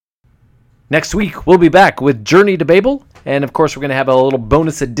Next week, we'll be back with Journey to Babel. And, of course, we're going to have a little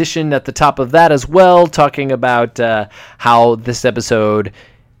bonus edition at the top of that as well, talking about how this episode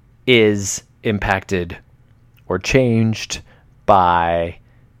is impacted or changed by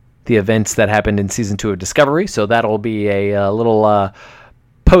the events that happened in Season 2 of Discovery. So that'll be a little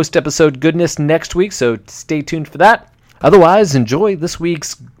post-episode goodness next week, so stay tuned for that. Otherwise, enjoy this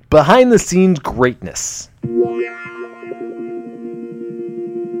week's behind-the-scenes greatness.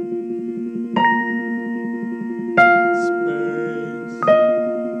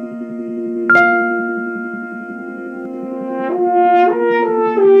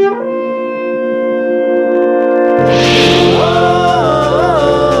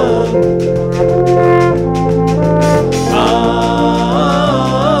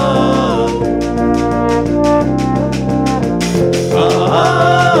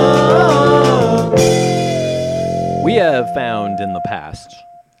 Found in the past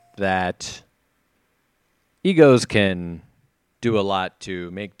that egos can do a lot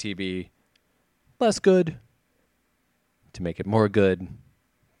to make TV less good, to make it more good,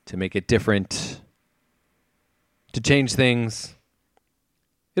 to make it different, to change things.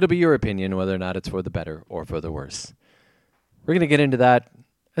 It'll be your opinion whether or not it's for the better or for the worse. We're going to get into that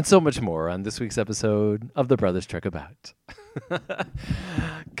and so much more on this week's episode of The Brothers Trek About.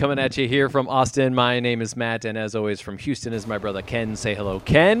 Coming at you here from Austin, my name is Matt, and as always from Houston is my brother Ken. Say hello,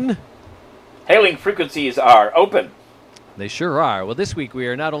 Ken. Hailing frequencies are open. They sure are. Well, this week we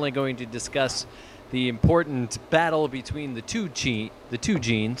are not only going to discuss the important battle between the two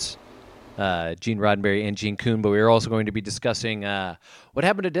Genes, Gene Roddenberry and Gene Coon, but we are also going to be discussing what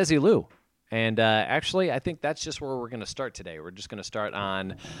happened to Desilu. And actually, I think that's just where we're going to start today. We're just going to start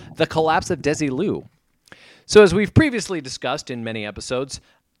on the collapse of Desilu. So as we've previously discussed in many episodes,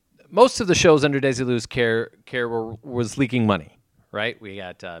 most of the shows under Desilu's care was leaking money, right? We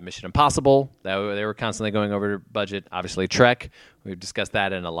got Mission Impossible. They were constantly going over budget. Obviously, Trek. We've discussed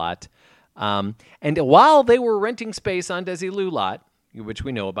that in a lot. And while they were renting space on Desilu lot, which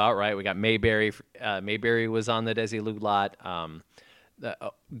we know about, right? We got Mayberry. Mayberry was on the Desilu lot.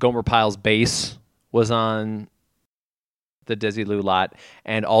 Gomer Pyle's base was on the Desilu lot,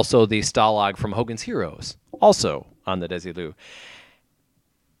 and also the Stalag from Hogan's Heroes, also on the Desilu.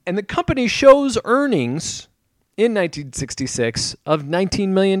 And the company shows earnings in 1966 of $19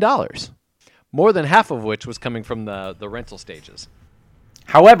 million, more than half of which was coming from the rental stages.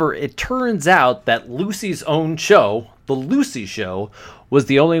 However, it turns out that Lucy's own show, The Lucy Show, was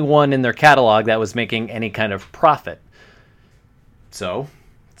the only one in their catalog that was making any kind of profit. So,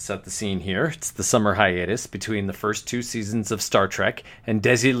 set the scene here. It's the summer hiatus between the first two seasons of Star Trek, and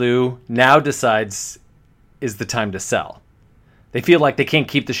Desilu now decides is the time to sell. They feel like they can't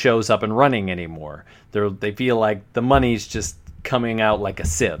keep the shows up and running anymore. They feel like the money's just coming out like a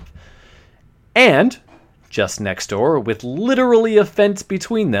sieve. And just next door, with literally a fence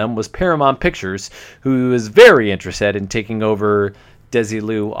between them, was Paramount Pictures, who is very interested in taking over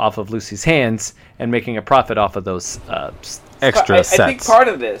Desilu off of Lucy's hands and making a profit off of those extra sets. I think part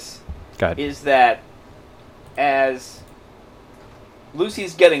of this is that as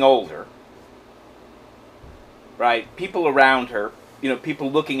Lucy's getting older, right, people around her, people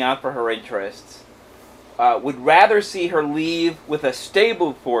looking out for her interests, would rather see her leave with a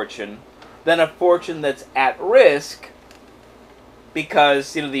stable fortune than a fortune that's at risk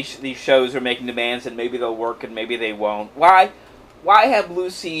because, these shows are making demands and maybe they'll work and maybe they won't. Why have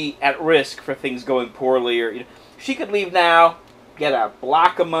Lucy at risk for things going poorly? Or she could leave now, get a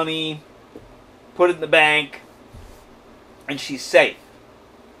block of money, put it in the bank, and she's safe.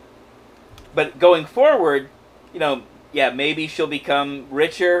 But going forward, maybe she'll become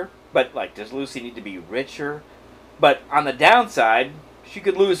richer, but, does Lucy need to be richer? But on the downside, she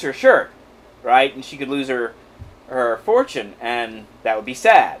could lose her shirt, right? And she could lose her fortune, and that would be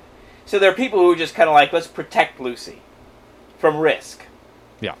sad. So there are people who are just kind of let's protect Lucy from risk.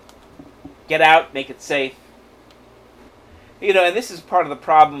 Yeah. Get out, make it safe. And this is part of the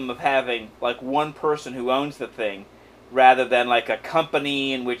problem of having, one person who owns the thing, rather than, a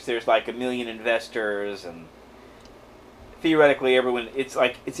company in which there's, a million investors, and theoretically everyone,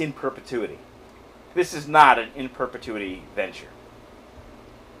 it's in perpetuity. This is not an in perpetuity venture.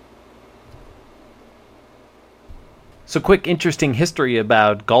 So quick interesting history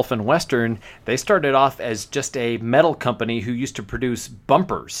about Gulf and Western. They started off as just a metal company who used to produce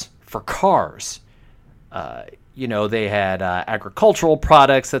bumpers for cars. They had agricultural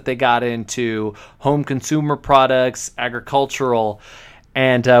products that they got into, home consumer products, agricultural.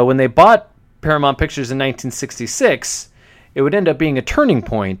 And when they bought Paramount Pictures in 1966, it would end up being a turning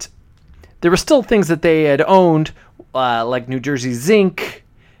point. There were still things that they had owned, like New Jersey Zinc,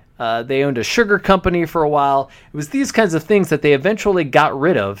 They owned a sugar company for a while. It was these kinds of things that they eventually got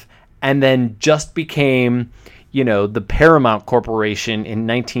rid of and then just became, the Paramount Corporation in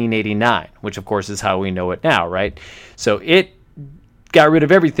 1989, which of course is how we know it now, right? So it got rid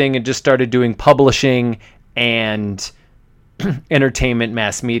of everything and just started doing publishing and entertainment,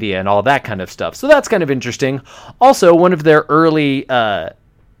 mass media, and all that kind of stuff. So that's kind of interesting. Also, one of their early buys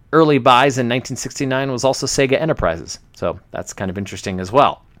in 1969 was also Sega Enterprises. So that's kind of interesting as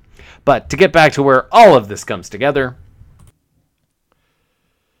well. But to get back to where all of this comes together.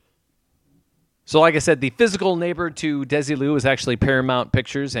 So like I said, the physical neighbor to Desilu is actually Paramount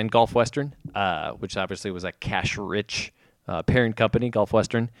Pictures and Gulf Western, which obviously was a cash-rich parent company, Gulf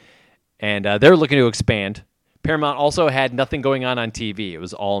Western. And they're looking to expand. Paramount also had nothing going on TV. It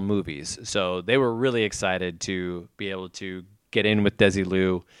was all movies. So they were really excited to be able to get in with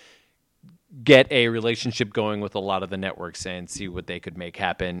Desilu, get a relationship going with a lot of the networks and see what they could make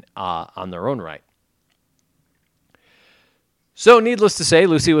happen on their own right. So needless to say,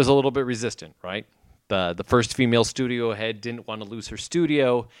 Lucy was a little bit resistant, right? The first female studio head didn't want to lose her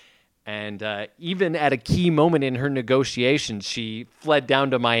studio. And even at a key moment in her negotiations, she fled down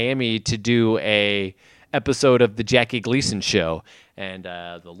to Miami to do a episode of the Jackie Gleason show. And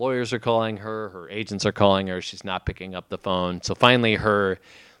the lawyers are calling her agents are calling her. She's not picking up the phone. So finally her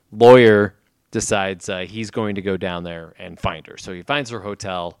lawyer decides he's going to go down there and find her. So he finds her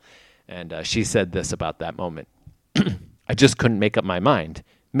hotel, and she said this about that moment. I just couldn't make up my mind.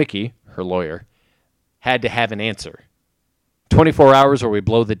 Mickey, her lawyer, had to have an answer. 24 hours or we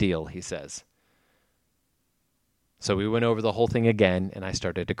blow the deal, he says. So we went over the whole thing again, and I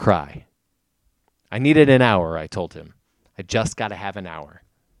started to cry. I needed an hour, I told him. I just got to have an hour.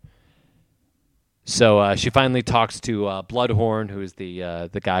 So she finally talks to Bloodhorn, who is the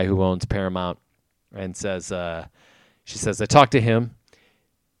guy who owns Paramount, and she says, I talked to him.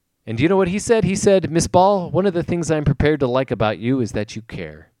 And do you know what he said? He said, Miss Ball, one of the things I'm prepared to like about you is that you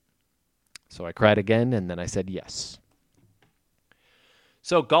care. So I cried again, and then I said yes.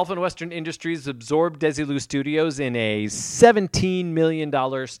 So Gulf and Western Industries absorbed Desilu Studios in a $17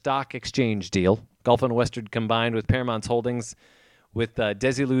 million stock exchange deal. Gulf and Western combined with Paramount's holdings with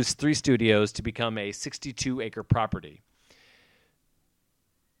Desilu's 3 studios to become a 62-acre property.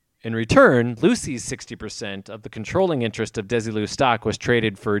 In return, Lucy's 60% of the controlling interest of Desilu stock was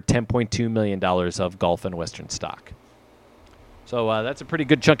traded for $10.2 million of Gulf and Western stock. So that's a pretty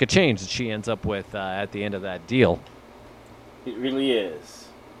good chunk of change that she ends up with at the end of that deal. It really is.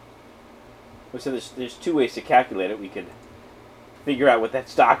 So there's 2 ways to calculate it. We could figure out what that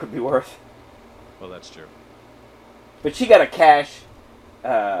stock would be worth. Well, that's true. But she got a cash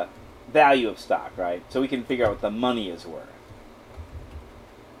value of stock, right? So we can figure out what the money is worth.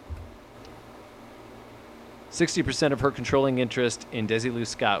 60% of her controlling interest in Desilu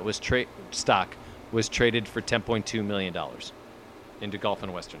stock was traded for $10.2 million into Gulf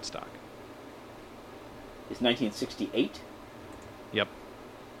and Western stock. It's 1968? Yep.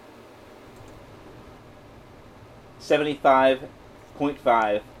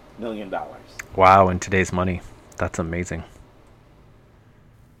 $75.5 million. Wow, in today's money. That's amazing.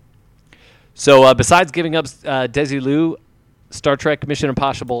 So besides giving up Desilu, Star Trek, Mission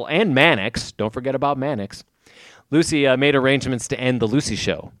Impossible, and Mannix, don't forget about Mannix, Lucy made arrangements to end The Lucy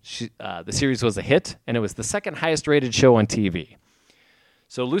Show. The series was a hit, and it was the second highest rated show on TV.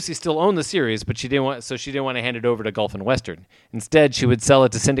 So Lucy still owned the series, but she didn't want to hand it over to Gulf and Western. Instead, she would sell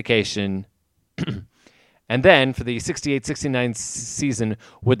it to syndication, and then for the 68-69 season,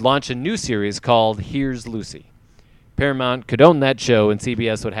 would launch a new series called Here's Lucy. Paramount could own that show, and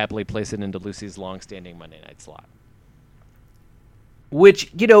CBS would happily place it into Lucy's long-standing Monday night slot.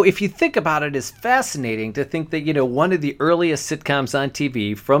 Which, if you think about it, is fascinating to think that, one of the earliest sitcoms on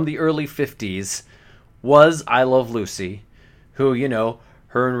TV from the early 50s was I Love Lucy, who,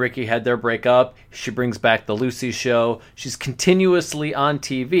 her and Ricky had their breakup. She brings back The Lucy Show. She's continuously on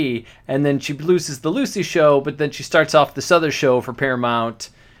TV, and then she loses The Lucy Show, but then she starts off this other show for Paramount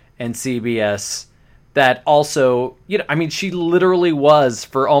and CBS that also, she literally was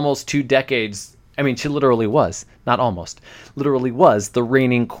for almost 2 decades. She literally was, not almost, literally was the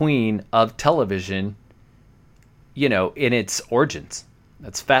reigning queen of television, in its origins.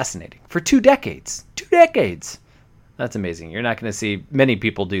 That's fascinating. For 2 decades. 2 decades. That's amazing. You're not going to see many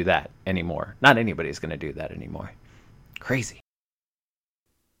people do that anymore. Not anybody's going to do that anymore. Crazy.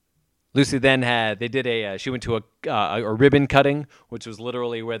 Lucy then she went to a ribbon cutting, which was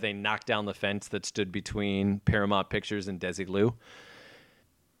literally where they knocked down the fence that stood between Paramount Pictures and Desilu.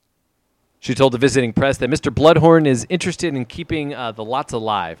 She told the visiting press that Mr. Bloodhorn is interested in keeping the lots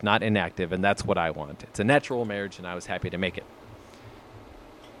alive, not inactive, and that's what I want. It's a natural marriage, and I was happy to make it.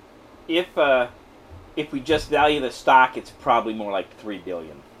 if we just value the stock, it's probably more like $3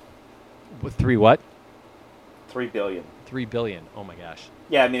 billion. With three what? $3 billion. $3 billion. Oh my gosh.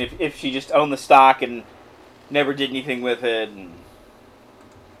 Yeah, I mean, if she just owned the stock and never did anything with it, and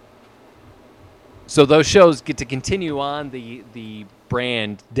so those shows get to continue on the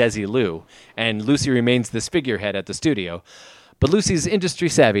brand Desilu, and Lucy remains this figurehead at the studio. But Lucy's industry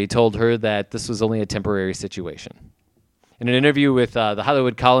savvy told her that this was only a temporary situation. In an interview with the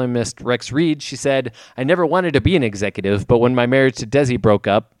Hollywood columnist Rex Reed, she said, "I never wanted to be an executive, but when my marriage to Desi broke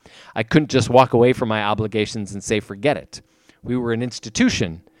up, I couldn't just walk away from my obligations and say, forget it. We were an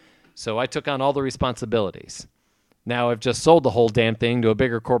institution, so I took on all the responsibilities. Now I've just sold the whole damn thing to a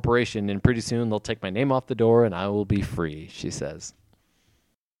bigger corporation, and pretty soon they'll take my name off the door and I will be free," she says.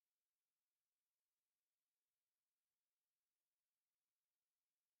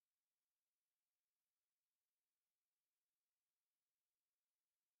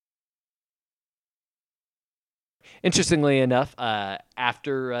 Interestingly enough,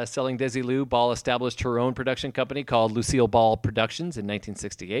 after selling Desilu, Ball established her own production company called Lucille Ball Productions in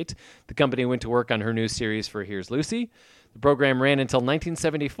 1968. The company went to work on her new series for Here's Lucy. The program ran until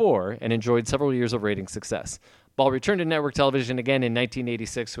 1974 and enjoyed several years of rating success. Ball returned to network television again in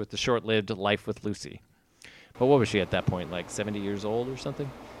 1986 with the short-lived Life with Lucy. But what was she at that point, like 70 years old or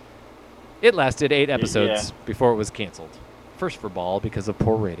something? It lasted 8 episodes before it was canceled. First for Ball because of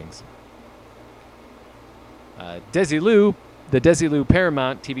poor ratings. Desilu, the Desilu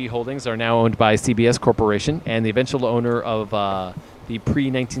Paramount TV holdings are now owned by CBS Corporation, and the eventual owner of the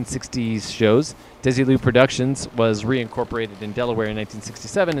pre-1960s shows, Desilu Productions, was reincorporated in Delaware in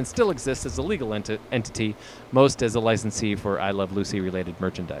 1967 and still exists as a legal entity, most as a licensee for I Love Lucy-related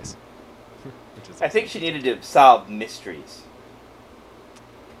merchandise. I think she needed to solve mysteries.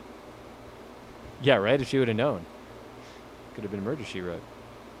 Yeah, right? If she would have known. Could have been Murder, She Wrote.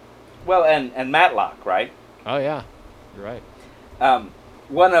 Well, and Matlock, right? Oh, yeah. You're right.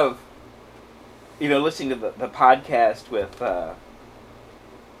 One of, listening to the podcast with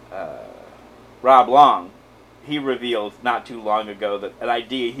Rob Long, he revealed not too long ago that an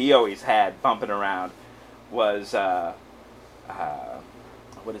idea he always had bumping around was, what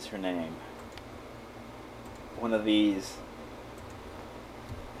is her name? One of these.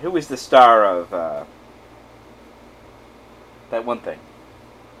 Who was the star of that one thing?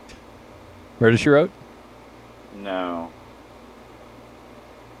 Murder, She Wrote? No.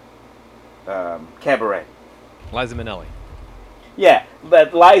 Cabaret. Liza Minnelli. Yeah,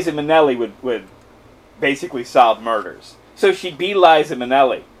 but Liza Minnelli would basically solve murders. So she'd be Liza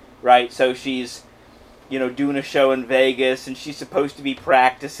Minnelli, right? So she's, doing a show in Vegas, and she's supposed to be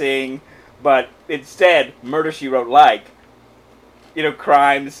practicing, but instead, Murder, She Wrote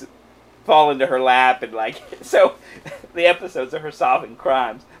crimes fall into her lap, and so the episodes are her solving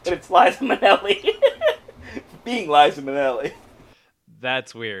crimes, but it's Liza Minnelli being Liza Minnelli.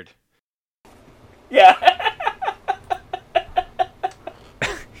 That's weird. Yeah.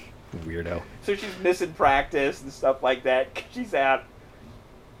 Weirdo. So she's missing practice and stuff like that 'cause she's out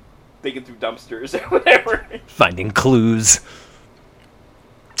digging through dumpsters or whatever. Finding clues.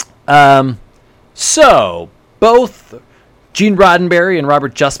 So, both Gene Roddenberry and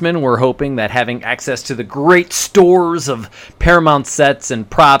Robert Justman were hoping that having access to the great stores of Paramount sets and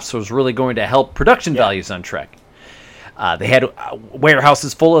props was really going to help production values on Trek. They had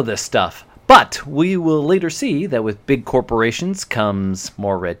warehouses full of this stuff. But we will later see that with big corporations comes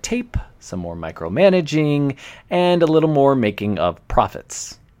more red tape, some more micromanaging, and a little more making of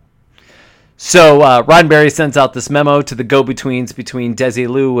profits. So Roddenberry sends out this memo to the go-betweens between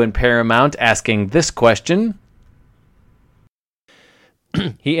Desilu and Paramount asking this question.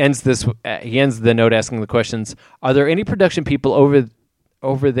 He ends the note asking the questions: are there any production people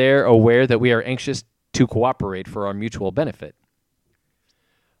over there aware that we are anxious to cooperate for our mutual benefit?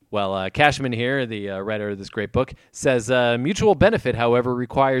 Well, Cashman here, the writer of this great book, says mutual benefit, however,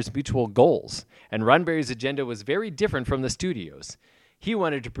 requires mutual goals, and Roddenberry's agenda was very different from the studio's. He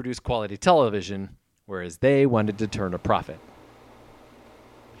wanted to produce quality television, whereas they wanted to turn a profit.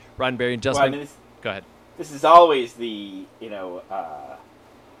 Roddenberry and Justman... Go ahead. This is always the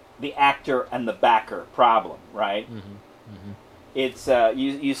actor and the backer problem, right? Mm-hmm. Mm-hmm. It's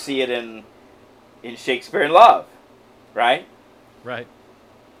you see it in Shakespeare in Love, right? Right.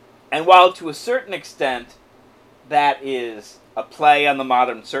 And while to a certain extent that is a play on the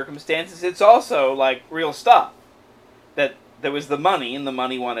modern circumstances, it's also like real stuff. That there was the money, and the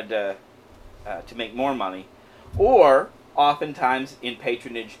money wanted to make more money, or oftentimes in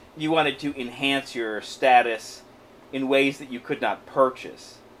patronage, you wanted to enhance your status in ways that you could not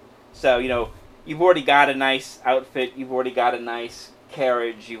purchase. So, you've already got a nice outfit, you've already got a nice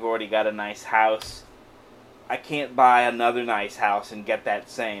carriage, you've already got a nice house. I can't buy another nice house and get that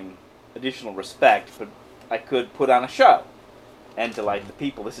same additional respect, but I could put on a show and delight the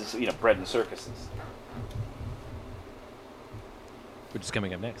people. This is, Bread and Circuses. Which is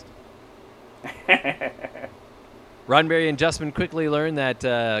coming up next. Roddenberry and Justman quickly learned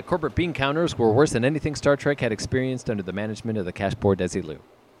that corporate bean counters were worse than anything Star Trek had experienced under the management of the cash poor Desilu.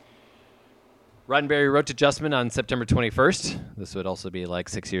 Roddenberry wrote to Justman on September 21st. This would also be like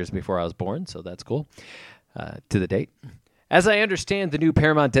 6 years before I was born, so that's cool. To the date. As I understand the new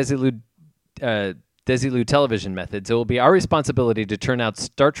Paramount Desilu television methods, it will be our responsibility to turn out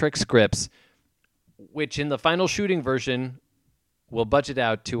Star Trek scripts, which in the final shooting version will budget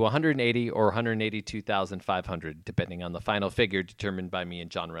out to $180,000 or $182,500, depending on the final figure determined by me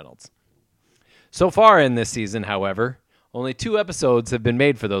and John Reynolds. So far in this season, however, only 2 episodes have been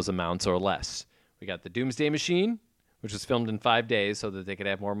made for those amounts or less. We got The Doomsday Machine, which was filmed in 5 days so that they could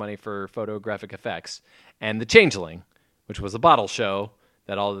have more money for photographic effects, and The Changeling, which was a bottle show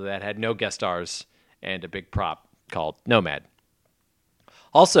that had no guest stars and a big prop called Nomad.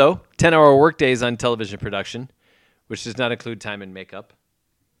 Also, 10-hour workdays on television production, which does not include time and makeup,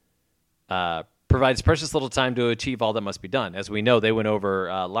 provides precious little time to achieve all that must be done. As we know, they went over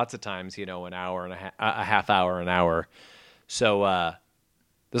lots of times, an hour and a half hour, an hour. So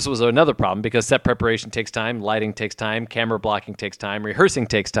this was another problem because set preparation takes time, lighting takes time, camera blocking takes time, rehearsing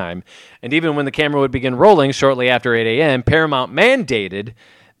takes time. And even when the camera would begin rolling shortly after 8 a.m., Paramount mandated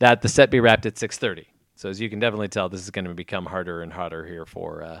that the set be wrapped at 6:30. So as you can definitely tell, this is going to become harder and harder here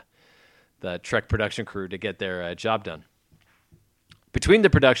for the Trek production crew to get their job done. Between the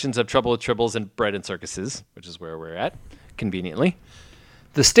productions of Trouble with Tribbles and Bread and Circuses, which is where we're at, conveniently,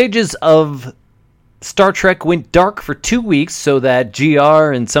 the stages of Star Trek went dark for 2 weeks so that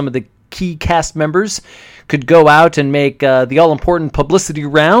GR and some of the key cast members could go out and make the all-important publicity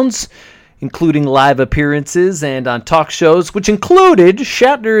rounds, including live appearances and on talk shows, which included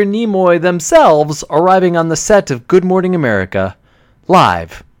Shatner and Nimoy themselves arriving on the set of Good Morning America,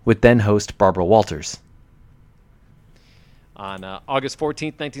 live with then-host Barbara Walters. On August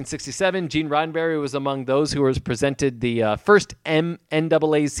 14th, 1967, Gene Roddenberry was among those who was presented the first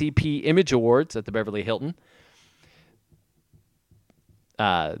NAACP Image Awards at the Beverly Hilton.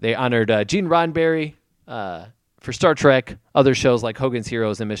 They honored Gene Roddenberry for Star Trek, other shows like Hogan's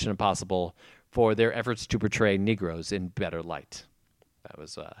Heroes and Mission Impossible for their efforts to portray Negroes in better light. That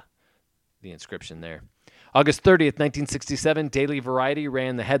was the inscription there. August 30th, 1967, Daily Variety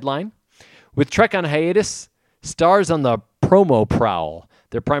ran the headline, "With Trek on hiatus, stars on the promo prowl."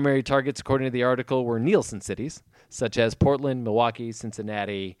 Their primary targets, according to the article, were Nielsen cities, such as Portland, Milwaukee,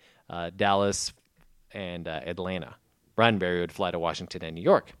 Cincinnati, Dallas, and Atlanta. Roddenberry would fly to Washington and New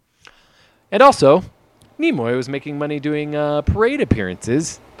York. And also, Nimoy was making money doing parade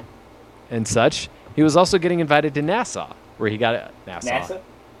appearances and such. He was also getting invited to Nassau, where he got NASA?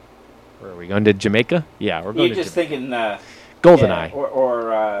 Where are we going to Jamaica? Yeah, we're going to Jamaica. You're just thinking GoldenEye. Yeah,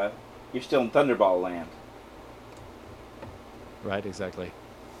 or you're still in Thunderball land. Right, exactly.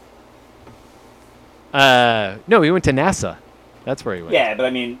 No, he went to NASA. That's where he went. Yeah, but I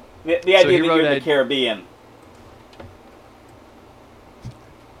mean, the idea that you're in the Caribbean.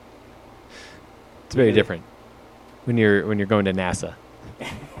 It's very different when you're going to NASA.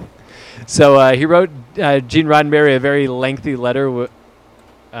 So he wrote Gene Roddenberry a very lengthy letter,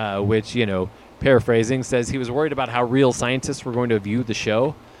 which, paraphrasing, says he was worried about how real scientists were going to view the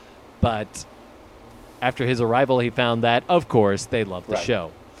show, but after his arrival, he found that, of course, they loved the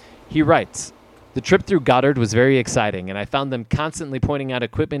show. He writes, "The trip through Goddard was very exciting, and I found them constantly pointing out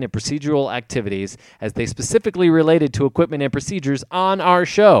equipment and procedural activities as they specifically related to equipment and procedures on our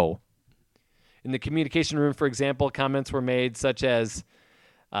show. In the communication room, for example, comments were made such as,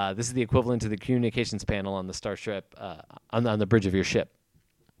 this is the equivalent to the communications panel on the starship, on the bridge of your ship.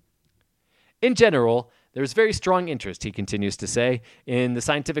 In general, there is very strong interest," he continues to say, "in the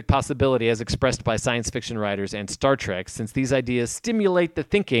scientific possibility as expressed by science fiction writers and Star Trek, since these ideas stimulate the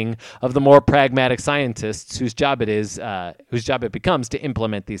thinking of the more pragmatic scientists whose job it becomes to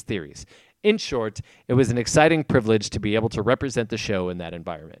implement these theories. In short, it was an exciting privilege to be able to represent the show in that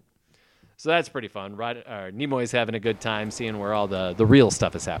environment." So that's pretty fun. Nimoy's having a good time seeing where all the real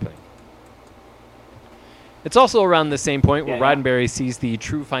stuff is happening. It's also around the same point where Roddenberry sees the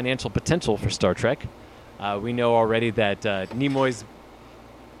true financial potential for Star Trek. We know already that Nimoy's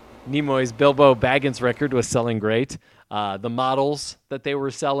Bilbo Baggins record was selling great. The models that they were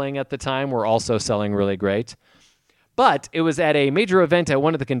selling at the time were also selling really great. But it was at a major event at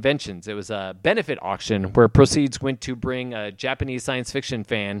one of the conventions. It was a benefit auction where proceeds went to bring a Japanese science fiction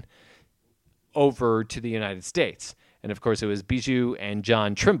fan over to the United States. And, of course, it was Bijou and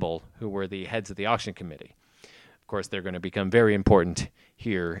John Trimble who were the heads of the auction committee. Of course, they're going to become very important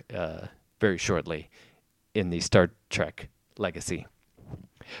here very shortly in the Star Trek legacy.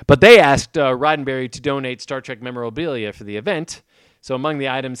 But they asked Roddenberry to donate Star Trek memorabilia for the event. So among the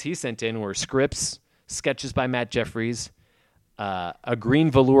items he sent in were scripts, sketches by Matt Jeffries, a green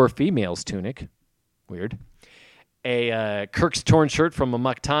velour female's tunic, weird, a Kirk's torn shirt from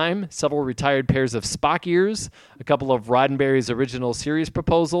Amok Time, several retired pairs of Spock ears, a couple of Roddenberry's original series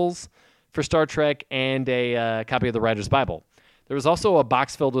proposals for Star Trek, and a copy of the Writer's Bible. There was also a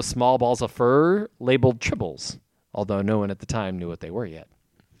box filled with small balls of fur labeled tribbles, although no one at the time knew what they were yet.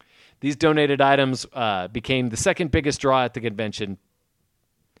 These donated items became the second biggest draw at the convention,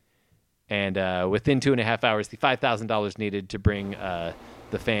 and within 2.5 hours, the $5,000 needed to bring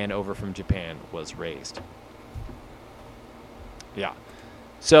the fan over from Japan was raised. Yeah.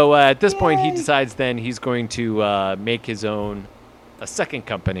 So at this point, he decides then he's going to make his own, a second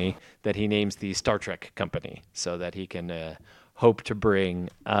company that he names the Star Trek Company, so that he can hope to bring,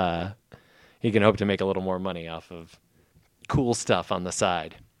 he can hope to make a little more money off of cool stuff on the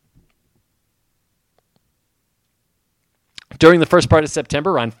side. During the first part of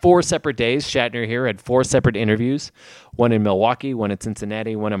September, on 4 separate days, Shatner here had 4 separate interviews, one in Milwaukee, one in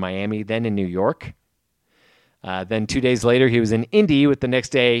Cincinnati, one in Miami, then in New York. Then 2 days later, he was in Indy, with the next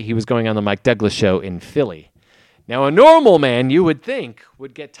day he was going on the Mike Douglas show in Philly. Now, a normal man, you would think,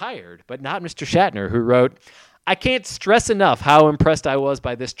 would get tired, but not Mr. Shatner, who wrote, "I can't stress enough how impressed I was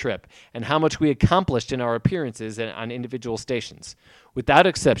by this trip and how much we accomplished in our appearances on individual stations. Without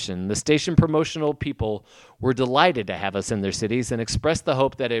exception, the station promotional people were delighted to have us in their cities and expressed the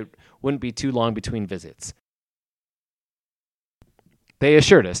hope that it wouldn't be too long between visits. They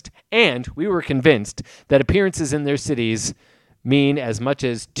assured us, and we were convinced, that appearances in their cities mean as much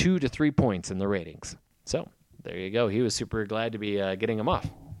as 2 to 3 points in the ratings." So, there you go. He was super glad to be getting them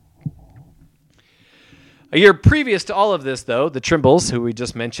off. A year previous to all of this, though, the Trimbles, who we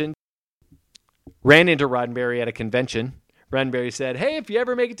just mentioned, ran into Roddenberry at a convention. Roddenberry said, "Hey, if you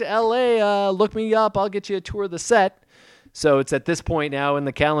ever make it to L.A., look me up. I'll get you a tour of the set." So it's at this point now in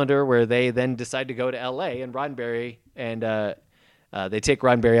the calendar where they then decide to go to L.A., and Roddenberry, and they take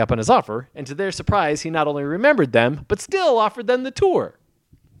Roddenberry up on his offer. And to their surprise, he not only remembered them, but still offered them the tour.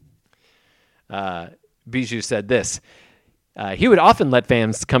 Bijou said this. He would often let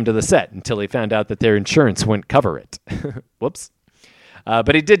fans come to the set until he found out that their insurance wouldn't cover it. Whoops.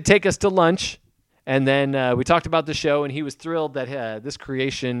 But he did take us to lunch, and then we talked about the show, and he was thrilled that this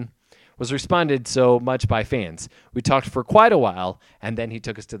creation was responded so much by fans. We talked for quite a while, and then he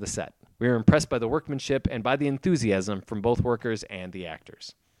took us to the set. We were impressed by the workmanship and by the enthusiasm from both workers and the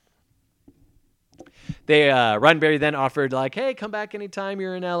actors. Roddenberry then offered, like, "Hey, come back anytime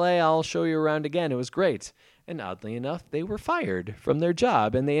you're in L.A., I'll show you around again." It was great. And oddly enough, they were fired from their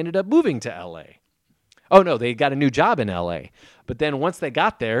job, and they ended up moving to L.A. Oh, no, they got a new job in L.A. But then once they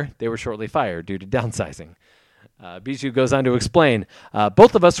got there, they were shortly fired due to downsizing. Bijou goes on to explain,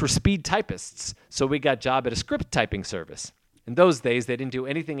 "Both of us were speed typists, so we got job at a script typing service. In those days, they didn't do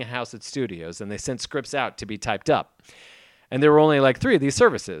anything in-house at studios, and they sent scripts out to be typed up. And there were only like 3 of these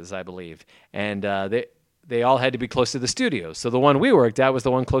services, I believe. And they all had to be close to the studios. So the one we worked at was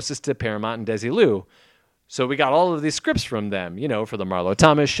the one closest to Paramount and Desilu. So we got all of these scripts from them, for the Marlo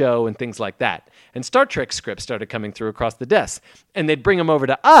Thomas show and things like that. And Star Trek scripts started coming through across the desk. And they'd bring them over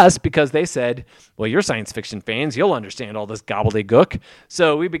to us because they said, well, you're science fiction fans. You'll understand all this gobbledygook.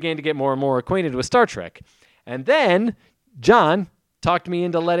 So we began to get more and more acquainted with Star Trek. And then John talked me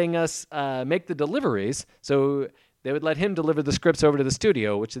into letting us make the deliveries. So they would let him deliver the scripts over to the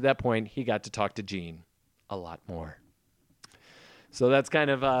studio, which at that point he got to talk to Gene a lot more. So that's kind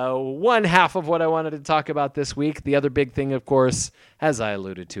of one half of what I wanted to talk about this week. The other big thing, of course, as I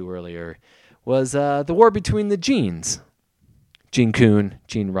alluded to earlier, was the war between the Genes. Gene Coon,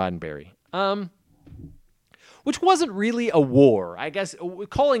 Gene Roddenberry. Which wasn't really a war. I guess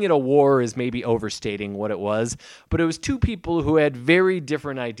calling it a war is maybe overstating what it was, but it was 2 people who had very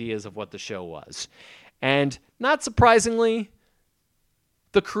different ideas of what the show was. And not surprisingly,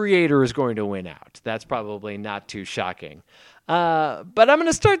 the creator is going to win out. That's probably not too shocking. But I'm going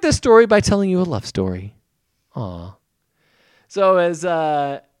to start this story by telling you a love story. Aw. So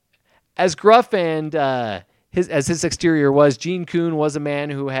as gruff and his exterior was, Gene Coon was a man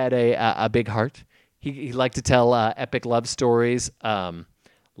who had a big heart. He liked to tell epic love stories,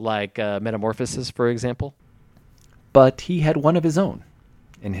 like Metamorphosis, for example. But he had one of his own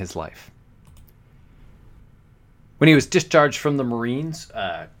in his life. When he was discharged from the Marines,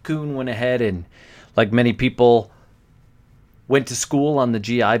 Coon went ahead and, like many people, went to school on the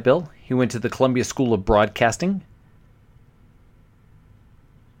GI Bill. He went to the Columbia School of Broadcasting,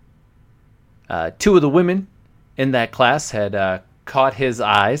 Two of the women in that class had caught his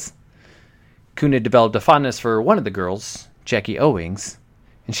eyes. Coon had developed a fondness for one of the girls, Jackie Owings,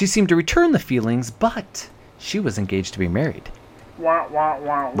 and she seemed to return the feelings, but she was engaged to be married.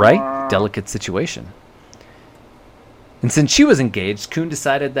 Right? Delicate situation. And since she was engaged, Coon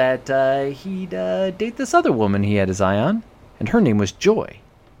decided that he'd date this other woman he had his eye on, and her name was Joy.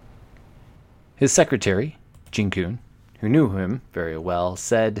 His secretary, Gene Coon, who knew him very well,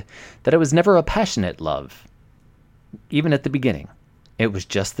 said that it was never a passionate love, even at the beginning. It was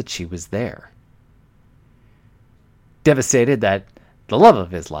just that she was there. Devastated that the love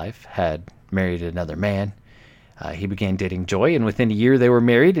of his life had married another man, he began dating Joy, and within a year they were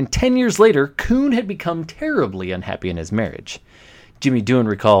married, and 10 years later, Coon had become terribly unhappy in his marriage. Jimmy Doohan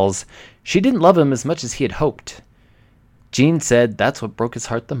recalls, "She didn't love him as much as he had hoped." Gene said that's what broke his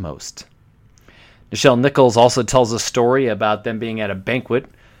heart the most. Nichelle Nichols also tells a story about them being at a banquet.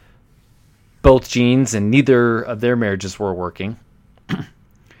 Both Genes and neither of their marriages were working.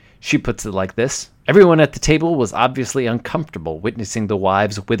 She puts it like this: everyone at the table was obviously uncomfortable witnessing the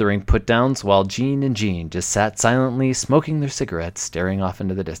wives' withering put-downs, while Gene and Jean just sat silently smoking their cigarettes, staring off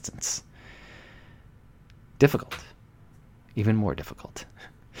into the distance. Difficult. Even more difficult.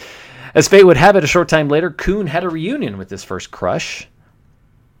 As fate would have it, a short time later, Coon had a reunion with his first crush.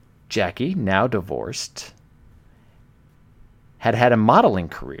 Jackie, now divorced, had had a modeling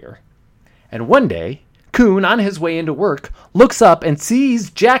career. And one day, Coon, on his way into work, looks up and sees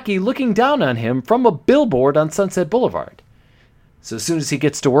Jackie looking down on him from a billboard on Sunset Boulevard. So as soon as he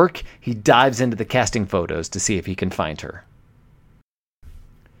gets to work, he dives into the casting photos to see if he can find her.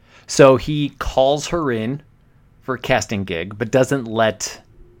 So he calls her in for a casting gig, but doesn't let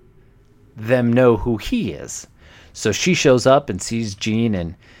them know who he is. So she shows up and sees Gene,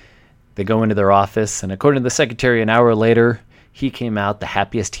 and they go into their office. And according to the secretary, an hour later, he came out the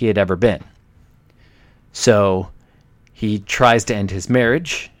happiest he had ever been. So he tries to end his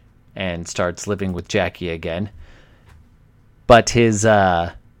marriage and starts living with Jackie again. But his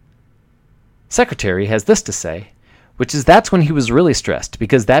secretary has this to say, which is that's when he was really stressed,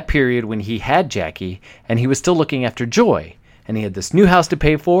 because that period when he had Jackie and he was still looking after Joy, and he had this new house to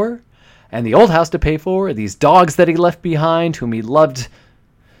pay for and the old house to pay for, these dogs that he left behind whom he loved.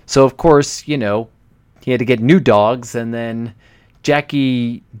 So, of course, he had to get new dogs, and then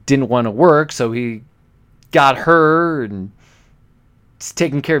Jackie didn't want to work, so he got her and is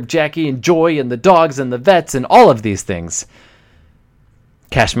taking care of Jackie and Joy and the dogs and the vets and all of these things.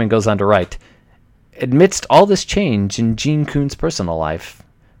 Cashman goes on to write, amidst all this change in Gene Coon's personal life,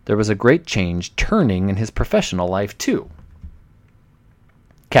 there was a great change turning in his professional life, too.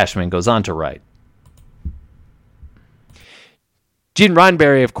 Cashman goes on to write, Gene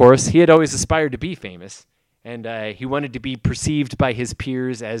Roddenberry, of course, he had always aspired to be famous, and he wanted to be perceived by his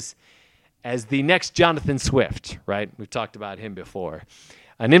peers as the next Jonathan Swift, right? We've talked about him before.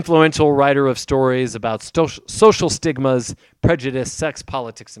 An influential writer of stories about social stigmas, prejudice, sex,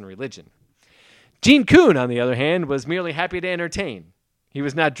 politics, and religion. Gene Coon, on the other hand, was merely happy to entertain. He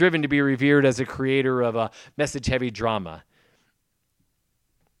was not driven to be revered as a creator of a message-heavy drama.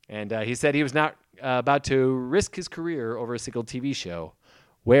 And he said he was not about to risk his career over a single TV show,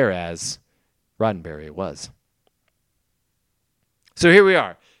 whereas Roddenberry was. So here we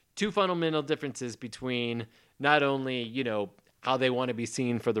are. Two fundamental differences between not only, how they want to be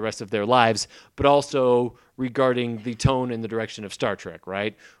seen for the rest of their lives, but also regarding the tone and the direction of Star Trek,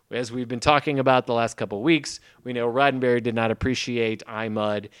 right? As we've been talking about the last couple of weeks, we know Roddenberry did not appreciate I,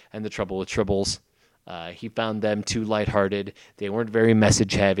 Mudd and The Trouble with Tribbles. He found them too lighthearted. They weren't very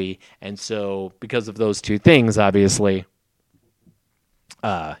message-heavy. And so because of those two things, obviously,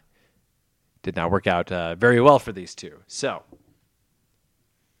 did not work out very well for these two. So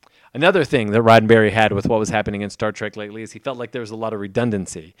another thing that Roddenberry had with what was happening in Star Trek lately is he felt like there was a lot of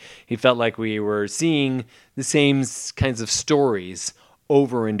redundancy. He felt like we were seeing the same kinds of stories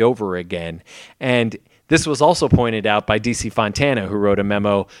over and over again. And this was also pointed out by D.C. Fontana, who wrote a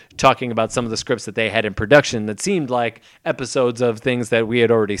memo talking about some of the scripts that they had in production that seemed like episodes of things that we had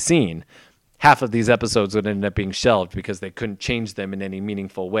already seen. Half of these episodes would end up being shelved because they couldn't change them in any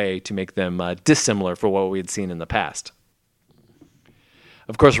meaningful way to make them dissimilar for what we had seen in the past.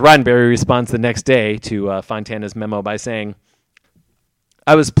 Of course, Roddenberry responds the next day to Fontana's memo by saying,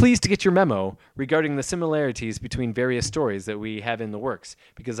 I was pleased to get your memo regarding the similarities between various stories that we have in the works,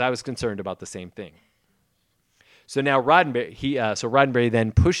 because I was concerned about the same thing. So now Roddenberry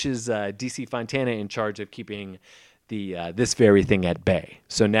then pushes D.C. Fontana in charge of keeping this very thing at bay.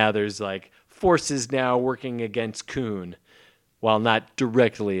 So now there's forces now working against Coon, while not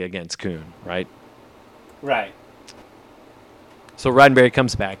directly against Coon, right? Right. So Roddenberry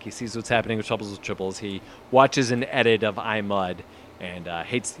comes back. He sees what's happening with Troubles with Triples. He watches an edit of I, Mud and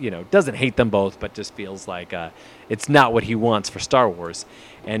doesn't hate them both, but just feels like it's not what he wants for Star Wars.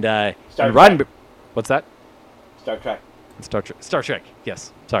 And Roddenberry... What's that? Star Trek. Star Trek,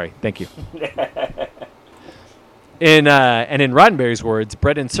 yes. Sorry, thank you. And in Roddenberry's words,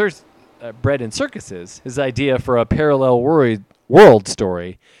 Bread and Circuses, his idea for a parallel world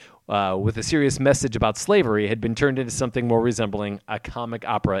story with a serious message about slavery had been turned into something more resembling a comic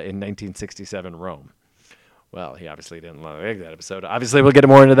opera in 1967 Rome. Well, he obviously didn't like that episode. Obviously, we'll get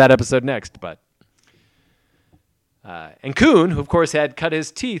more into that episode next. But and Coon, who of course had cut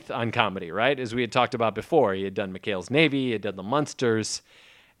his teeth on comedy, right? As we had talked about before. He had done McHale's Navy, he had done The Munsters,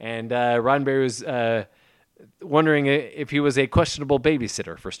 and Roddenberry was wondering if he was a questionable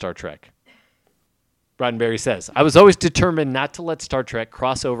babysitter for Star Trek. Roddenberry says, "I was always determined not to let Star Trek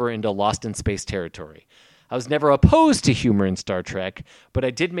cross over into Lost in Space territory. I was never opposed to humor in Star Trek, but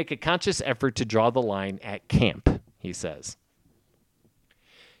I did make a conscious effort to draw the line at camp," he says.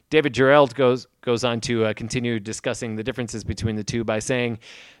 David Gerald goes on to continue discussing the differences between the two by saying,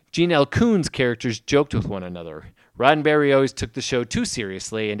 Gene L. Coon's characters joked with one another. Roddenberry always took the show too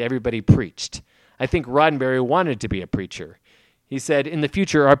seriously, and everybody preached. I think Roddenberry wanted to be a preacher. He said, in the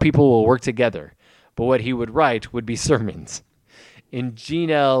future, our people will work together, but what he would write would be sermons. In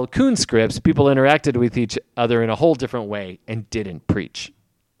Gene L. Coon scripts, people interacted with each other in a whole different way and didn't preach.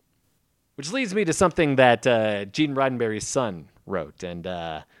 Which leads me to something that Gene Roddenberry's son wrote, and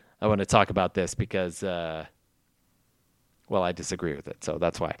I want to talk about this because, I disagree with it, so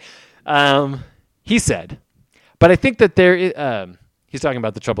that's why. He said, but I think that he's talking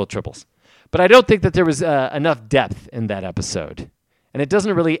about the Trouble with Triples, but I don't think that there was enough depth in that episode, and it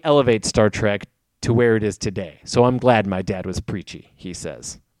doesn't really elevate Star Trek to where it is today. So I'm glad my dad was preachy, he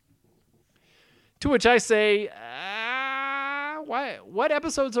says. To which I say, what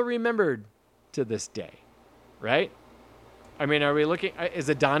episodes are remembered to this day, right? I mean, are we looking, is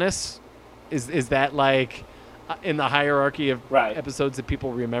Adonis, is that like in the hierarchy of episodes that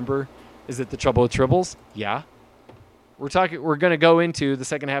people remember? Is it the Trouble with Tribbles? Yeah. We're going to go into the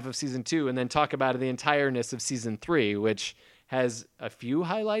second half of season 2 and then talk about the entireness of season 3, which has a few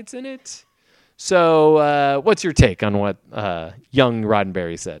highlights in it. So, what's your take on what young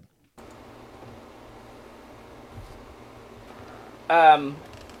Roddenberry said?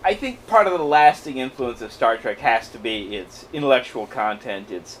 I think part of the lasting influence of Star Trek has to be its intellectual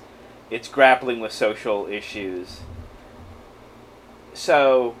content, its grappling with social issues.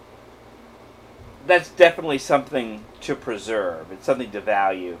 So, that's definitely something to preserve. It's something to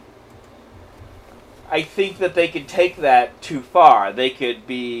value. I think that they could take that too far. They could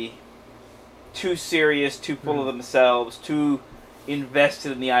be too serious, too full of themselves, too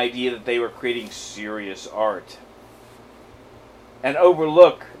invested in the idea that they were creating serious art, and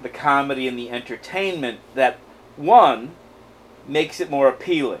overlook the comedy and the entertainment that, one, makes it more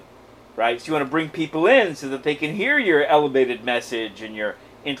appealing, right? So you want to bring people in so that they can hear your elevated message and your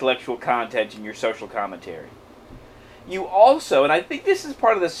intellectual content and your social commentary. You also, and I think this is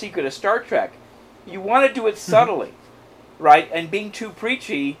part of the secret of Star Trek, you want to do it subtly, right? And being too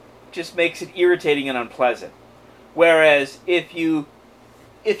preachy just makes it irritating and unpleasant. Whereas if you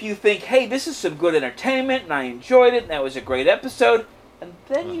think, hey, this is some good entertainment and I enjoyed it and that was a great episode, and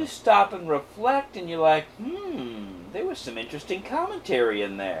then you stop and reflect and you're like, there was some interesting commentary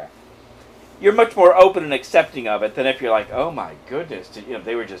in there. You're much more open and accepting of it than if you're like, oh my goodness,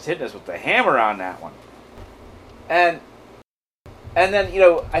 they were just hitting us with the hammer on that one. And then,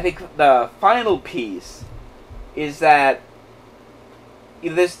 I think the final piece is that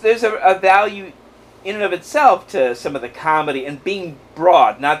there's a value in and of itself to some of the comedy and being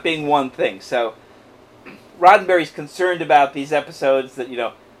broad, not being one thing. So Roddenberry's concerned about these episodes that,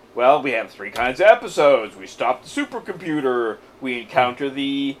 we have 3 kinds of episodes. We stop the supercomputer, we encounter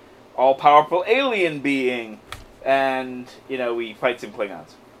the all-powerful alien being, and, we fight some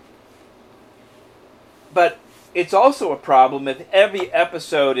Klingons. But it's also a problem if every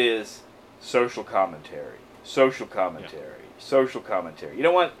episode is social commentary, social commentary. Social commentary.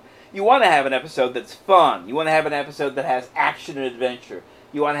 You want to have an episode that's fun. You want to have an episode that has action and adventure.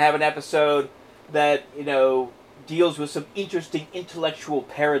 You want to have an episode that, deals with some interesting intellectual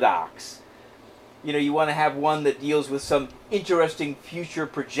paradox. You want to have one that deals with some interesting future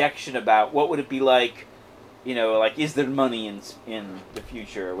projection about what would it be like, is there money in the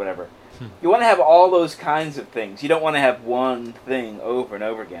future or whatever. You want to have all those kinds of things. You don't want to have one thing over and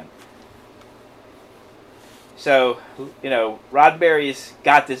over again. So, Roddenberry's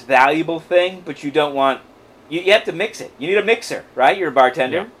got this valuable thing, but you don't want... You have to mix it. You need a mixer, right? You're a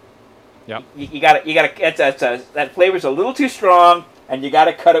bartender. Yep. You got to. That flavor's a little too strong, and you got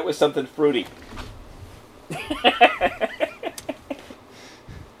to cut it with something fruity.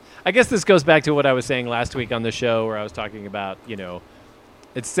 I guess this goes back to what I was saying last week on the show, where I was talking about,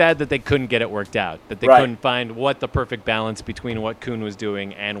 it's sad that they couldn't get it worked out, that they couldn't find what the perfect balance between what Coon was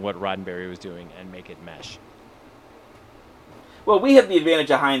doing and what Roddenberry was doing and make it mesh. Well, we have the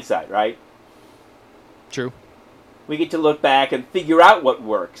advantage of hindsight, right? True. We get to look back and figure out what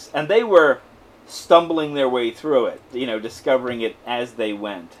works. And they were stumbling their way through it, discovering it as they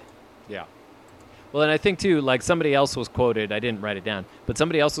went. Yeah. Well, and I think, too, like somebody else was quoted, I didn't write it down, but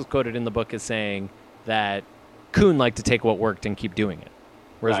somebody else was quoted in the book as saying that Coon liked to take what worked and keep doing it.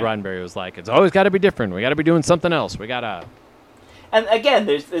 Whereas Roddenberry was like, it's always got to be different. We got to be doing something else. We got to... And again,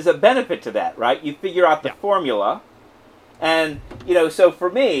 there's a benefit to that, right? You figure out the formula. And, so for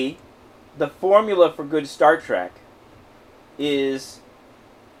me, the formula for good Star Trek is,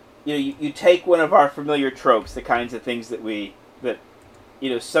 you take one of our familiar tropes, the kinds of things that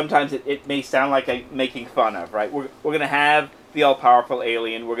sometimes it may sound like I'm making fun of, right? We're going to have the all-powerful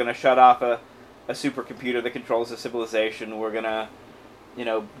alien. We're going to shut off a supercomputer that controls the civilization. We're going to,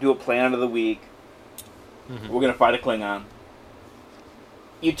 do a planet of the week. Mm-hmm. We're going to fight a Klingon.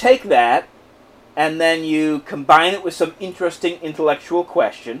 You take that, and then you combine it with some interesting intellectual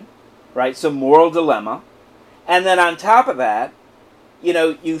question, right? Some moral dilemma. And then on top of that,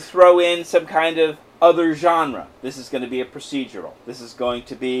 you throw in some kind of other genre. This is going to be a procedural. This is going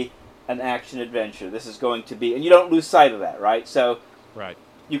to be an action-adventure. This is going to be... And you don't lose sight of that, right? So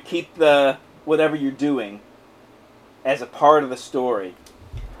you keep the whatever you're doing as a part of the story.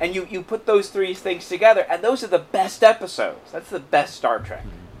 And you put those three things together, and those are the best episodes. That's the best Star Trek.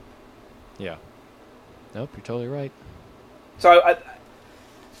 Yeah. Nope, you're totally right. So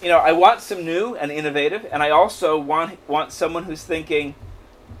I want some new and innovative, and I also want someone who's thinking,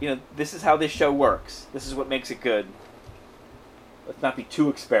 this is how this show works. This is what makes it good. Let's not be too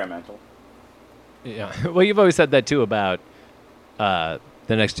experimental. Yeah. Well, you've always said that too about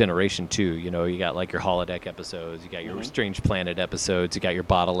the Next Generation too. You got like your holodeck episodes, you got your Strange Planet episodes, you got your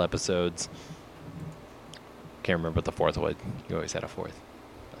bottle episodes. Can't remember what the fourth was. You always had a fourth.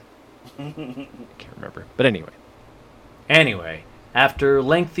 Can't remember. But anyway, after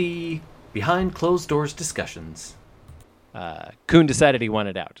lengthy behind closed doors discussions, Coon decided he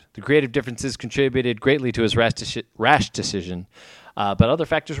wanted out. The creative differences contributed greatly to his rash decision, but other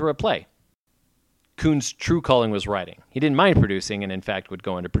factors were at play. Coon's true calling was writing. He didn't mind producing, and in fact would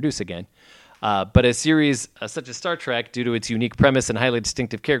go on to produce again. But a series such as Star Trek, due to its unique premise and highly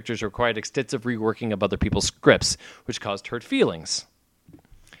distinctive characters, required extensive reworking of other people's scripts, which caused hurt feelings.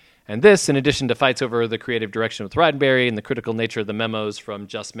 And this, in addition to fights over the creative direction with Roddenberry and the critical nature of the memos from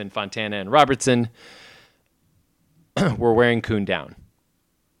Justman, Fontana, and Robertson, were wearing Coon down.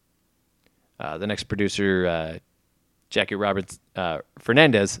 The next producer, Jackie Roberts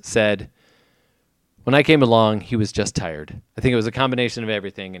Fernandez, said, "When I came along, he was just tired. I think it was a combination of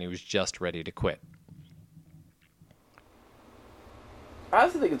everything, and he was just ready to quit." I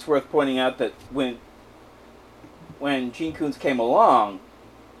also think it's worth pointing out that when Gene Coon came along,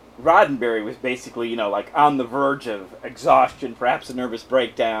 Roddenberry was basically, on the verge of exhaustion, perhaps a nervous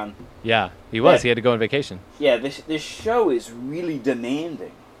breakdown. Yeah, he was. He had to go on vacation. Yeah, this show is really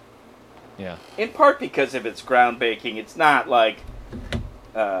demanding. Yeah. In part because of its groundbreaking. It's not like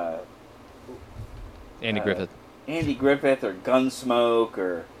Andy Griffith. Andy Griffith or Gunsmoke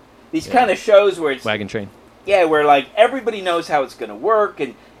or these kind of shows where it's... Wagon Train. Yeah, where everybody knows how it's going to work,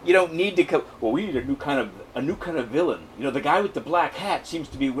 and you don't need to we need a new kind of villain. The guy with the black hat seems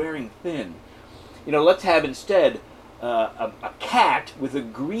to be wearing thin. Let's have instead a cat with a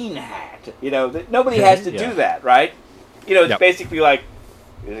green hat. Nobody has to do that, right? It's basically like,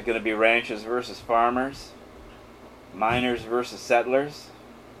 is it going to be ranchers versus farmers? Miners versus settlers?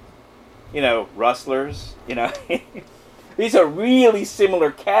 Rustlers? These are really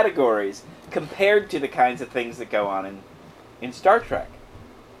similar categories compared to the kinds of things that go on in Star Trek.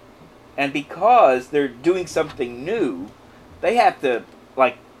 And because they're doing something new, they have to,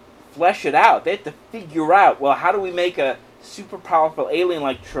 flesh it out. They have to figure out, well, how do we make a super powerful alien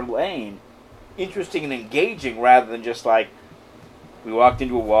like Trelane interesting and engaging rather than just we walked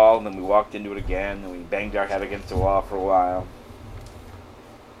into a wall and then we walked into it again and we banged our head against the wall for a while.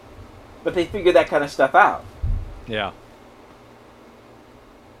 But they figure that kind of stuff out. Yeah.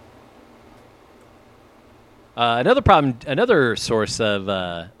 Another source of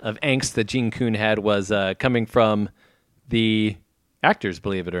angst that Gene Coon had was coming from the actors,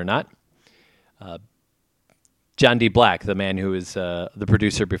 believe it or not. John D. Black, the man who is the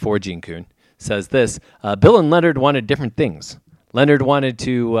producer before Gene Coon, says this: Bill and Leonard wanted different things. Leonard wanted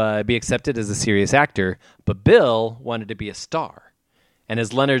to be accepted as a serious actor, but Bill wanted to be a star. And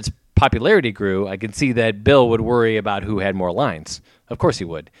as Leonard's popularity grew, I could see that Bill would worry about who had more lines. Of course he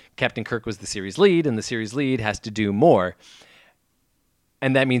would. Captain Kirk was the series lead, and the series lead has to do more.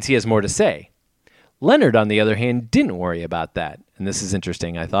 And that means he has more to say. Leonard, on the other hand, didn't worry about that. And this is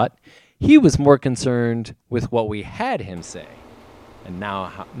interesting, I thought. He was more concerned with what we had him say, and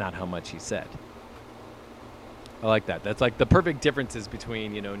not how much he said. I like that. That's like the perfect differences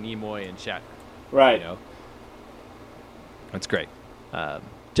between, Nimoy and Shatner. Right. That's great.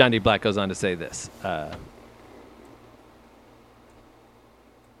 John D. Black goes on to say this.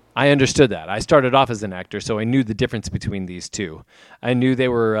 I understood that. I started off as an actor, so I knew the difference between these two. I knew they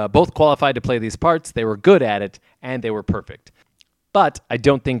were both qualified to play these parts, they were good at it, and they were perfect. But I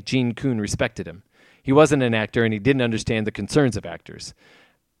don't think Gene Coon respected him. He wasn't an actor, and he didn't understand the concerns of actors.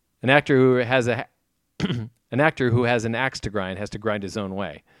 An actor who has an axe to grind has to grind his own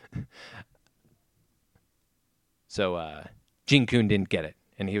way. So Gene Coon didn't get it,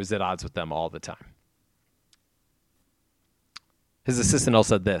 and he was at odds with them all the time. His assistant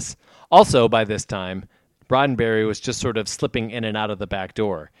also said this. Also, by this time, Roddenberry was just sort of slipping in and out of the back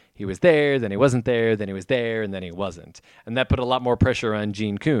door. He was there, then he wasn't there, then he was there, and then he wasn't. And that put a lot more pressure on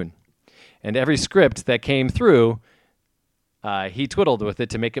Gene Coon. And every script that came through, he twiddled with it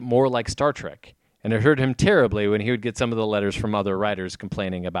to make it more like Star Trek. And it hurt him terribly when he would get some of the letters from other writers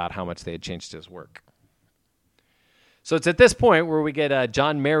complaining about how much they had changed his work. So it's at this point where we get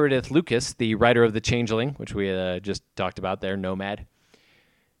John Meredith Lucas, the writer of The Changeling, which we just talked about there, Nomad.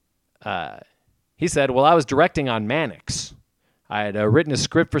 He said, well, I was directing on Mannix. I had written a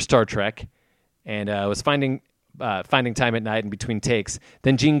script for Star Trek, and was finding time at night in between takes.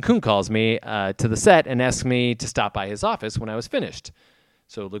 Then Gene Coon calls me to the set and asks me to stop by his office when I was finished.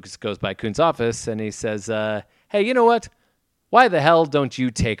 So Lucas goes by Coon's office, and he says, hey, you know what? Why the hell don't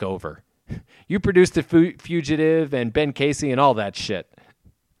you take over? You produced The Fugitive and Ben Casey and all that shit.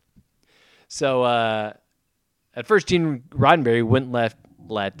 So at first, Gene Roddenberry wouldn't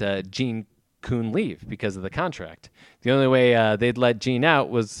let Gene Coon leave because of the contract. The only way they'd let Gene out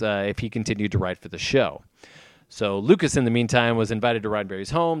was if he continued to write for the show. So Lucas, in the meantime, was invited to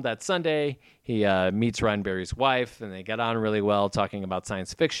Roddenberry's home that Sunday. He meets Roddenberry's wife, and they got on really well talking about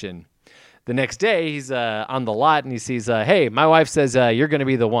science fiction. The next day, he's on the lot, and he sees, hey, my wife says you're going to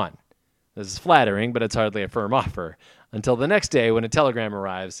be the one. This is flattering, but it's hardly a firm offer. Until the next day when a telegram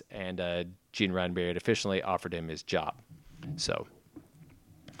arrives, and Gene Roddenberry had officially offered him his job. So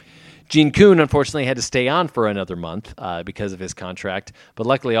Gene Coon, unfortunately, had to stay on for another month because of his contract, but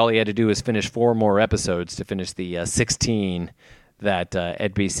luckily all he had to do was finish 4 more episodes to finish the 16 that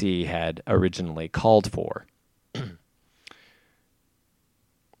NBC had originally called for.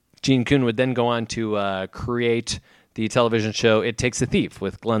 Gene Coon would then go on to create the television show It Takes a Thief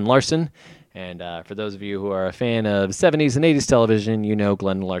with Glenn Larson. And for those of you who are a fan of 70s and 80s television, you know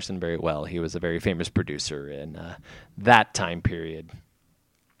Glenn Larson very well. He was a very famous producer in that time period.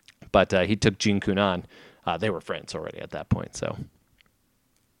 But he took Gene Coon on. They were friends already at that point.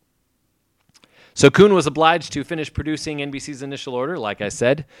 So Coon was obliged to finish producing NBC's initial order, like I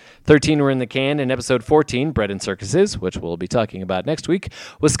said. 13 were in the can, and episode 14, Bread and Circuses, which we'll be talking about next week,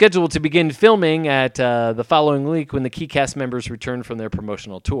 was scheduled to begin filming at the following week when the key cast members returned from their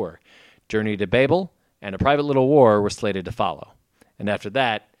promotional tour. Journey to Babel and A Private Little War were slated to follow. And after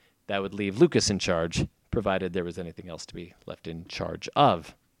that would leave Lucas in charge, provided there was anything else to be left in charge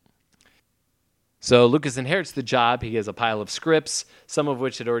of. So Lucas inherits the job. He has a pile of scripts, some of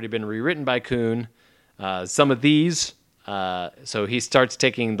which had already been rewritten by Coon. Some of these, so he starts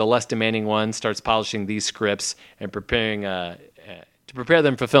taking the less demanding ones, starts polishing these scripts and preparing to prepare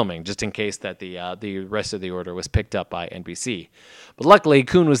them for filming, just in case that the rest of the order was picked up by NBC. But luckily,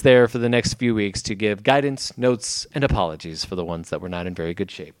 Coon was there for the next few weeks to give guidance, notes, and apologies for the ones that were not in very good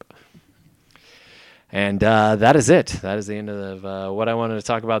shape. And that is it. That is the end of what I wanted to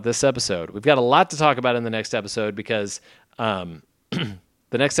talk about this episode. We've got a lot to talk about in the next episode because the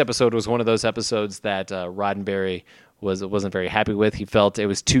next episode was one of those episodes that Roddenberry wasn't very happy with. He felt it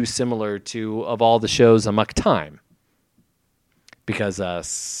was too similar to, of all the shows, Amok Time. Because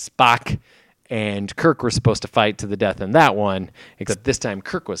Spock and Kirk were supposed to fight to the death in that one, except this time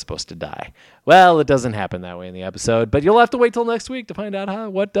Kirk was supposed to die. Well, it doesn't happen that way in the episode, but you'll have to wait till next week to find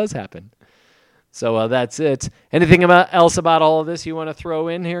out what does happen. So that's it. Anything else about all of this you want to throw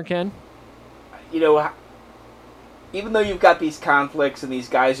in here, Ken? You know, even though you've got these conflicts and these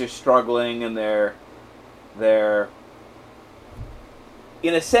guys are struggling and they're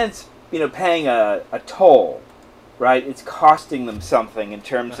in a sense, paying a toll, right? It's costing them something in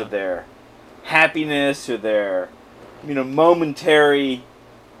terms of their happiness or their momentary,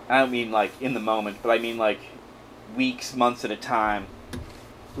 I don't mean like in the moment, but I mean like weeks, months at a time,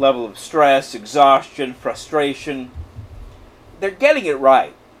 level of stress, exhaustion, frustration. They're getting it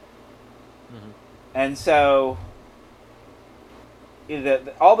right. Mm-hmm. And so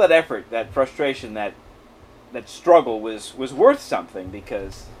all that effort, that frustration, that struggle was worth something,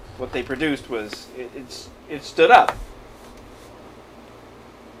 because what they produced was, it stood up.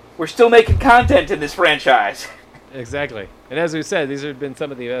 We're still making content in this franchise. Exactly. And as we said, these have been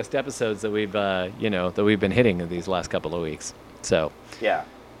some of the best episodes that we've been hitting in these last couple of weeks. So yeah.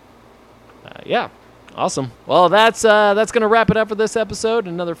 Yeah. Awesome. Well, that's going to wrap it up for this episode.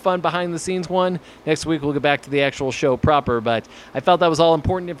 Another fun behind-the-scenes one. Next week, we'll get back to the actual show proper, but I felt that was all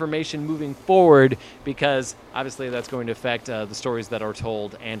important information moving forward, because obviously that's going to affect the stories that are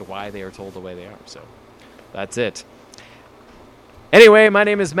told and why they are told the way they are. So that's it. Anyway, my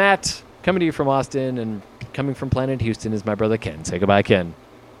name is Matt, coming to you from Austin, and coming from Planet Houston is my brother Ken. Say goodbye, Ken.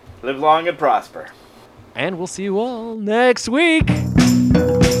 Live long and prosper. And we'll see you all next week.